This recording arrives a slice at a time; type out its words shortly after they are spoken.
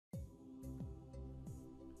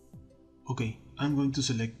Okay, I'm going to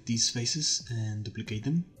select these faces and duplicate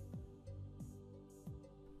them.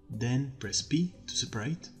 Then press P to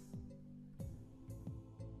separate.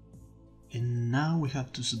 And now we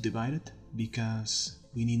have to subdivide it because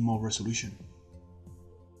we need more resolution.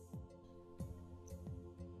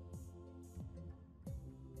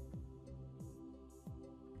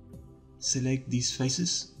 Select these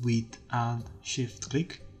faces with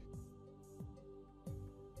Alt-Shift-Click.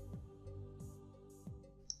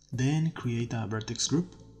 Then create a vertex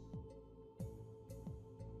group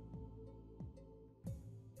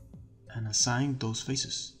and assign those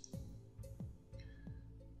faces.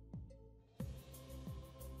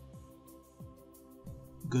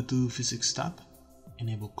 Go to Physics tab,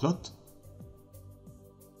 enable Clot.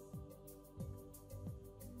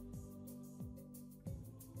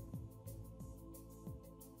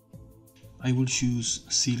 I will choose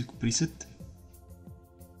Silk preset,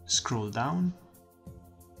 scroll down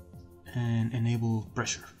and enable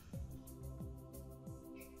pressure.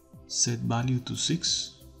 Set value to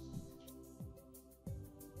 6.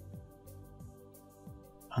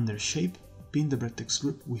 Under shape, pin the vertex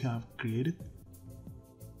group we have created.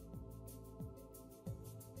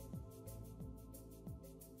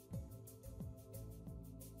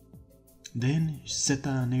 Then set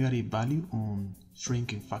a negative value on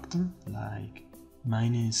shrinking factor like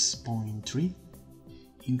 -0.3.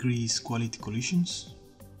 Increase quality collisions.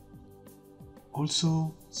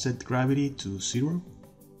 Also set gravity to 0.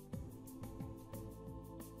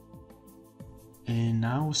 And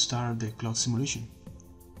now start the cloud simulation.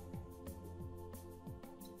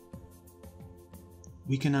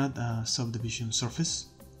 We can add a subdivision surface.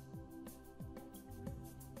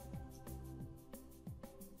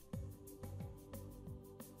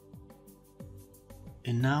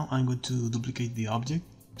 And now I'm going to duplicate the object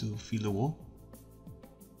to fill the wall.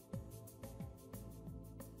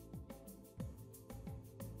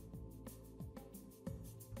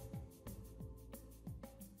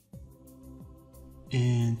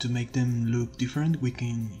 And to make them look different, we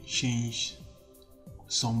can change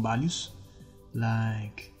some values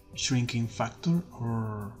like shrinking factor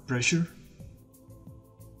or pressure.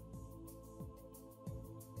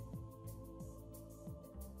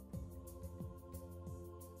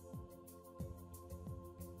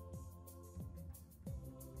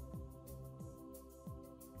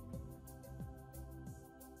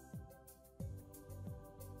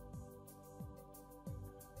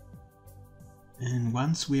 And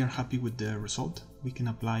once we are happy with the result, we can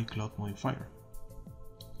apply Cloud Modifier.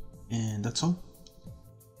 And that's all.